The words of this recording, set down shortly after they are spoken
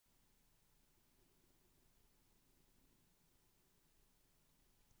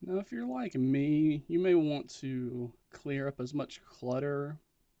Now, if you're like me, you may want to clear up as much clutter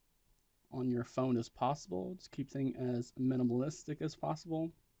on your phone as possible. Just keep things as minimalistic as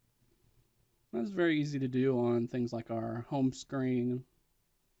possible. That's very easy to do on things like our home screen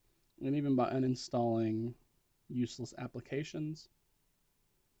and even by uninstalling useless applications.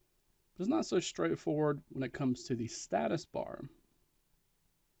 But it's not so straightforward when it comes to the status bar.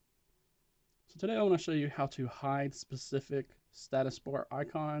 So today I want to show you how to hide specific status bar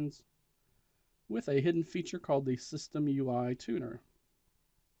icons with a hidden feature called the System UI Tuner.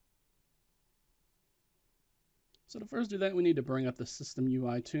 So to first do that, we need to bring up the System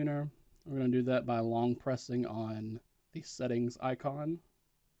UI Tuner. We're going to do that by long pressing on the settings icon.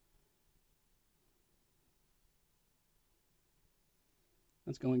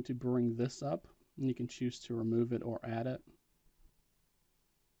 That's going to bring this up, and you can choose to remove it or add it.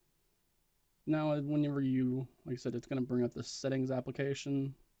 Now, whenever like I said, it's going to bring up the settings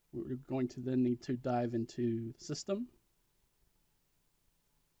application. We're going to then need to dive into the system.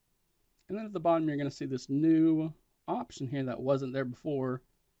 And then at the bottom, you're going to see this new option here that wasn't there before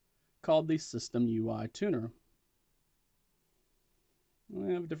called the System UI Tuner.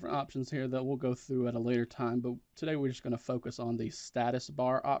 We have different options here that we'll go through at a later time, but today we're just going to focus on the status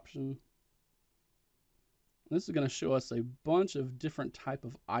bar option. This is going to show us a bunch of different type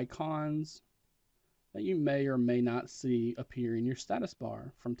of icons that you may or may not see appear in your status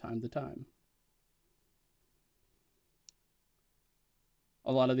bar from time to time.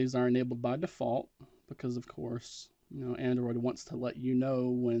 A lot of these are enabled by default because, of course, Android wants to let you know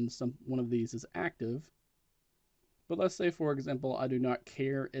when one of these is active. But let's say, for example, I do not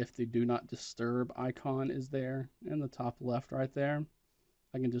care if the do not disturb icon is there in the top left right there.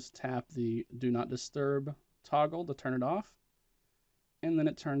 I can just tap the do not disturb toggle to turn it off, and then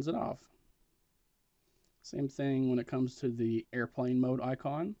it turns it off. Same thing when it comes to the airplane mode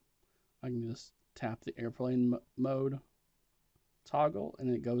icon. I can just tap the airplane mode toggle and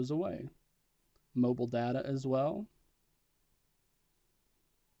it goes away. Mobile data as well.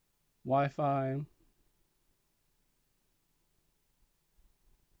 Wi-Fi.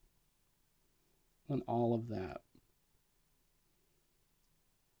 And all of that.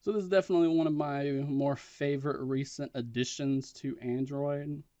 So this is definitely one of my more favorite recent additions to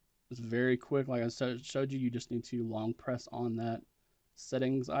Android. It's very quick. Like I showed you, you just need to long press on that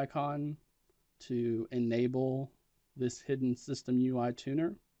settings icon to enable this hidden System UI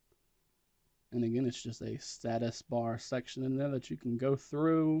tuner. And again, it's just a status bar section in there that you can go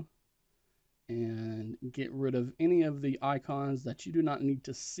through and get rid of any of the icons that you do not need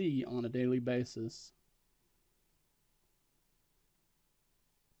to see on a daily basis.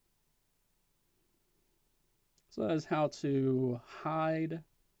 So that is how to hide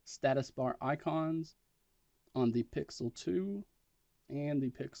status bar icons on the Pixel 2 and the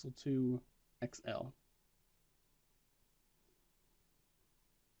Pixel 2 XL.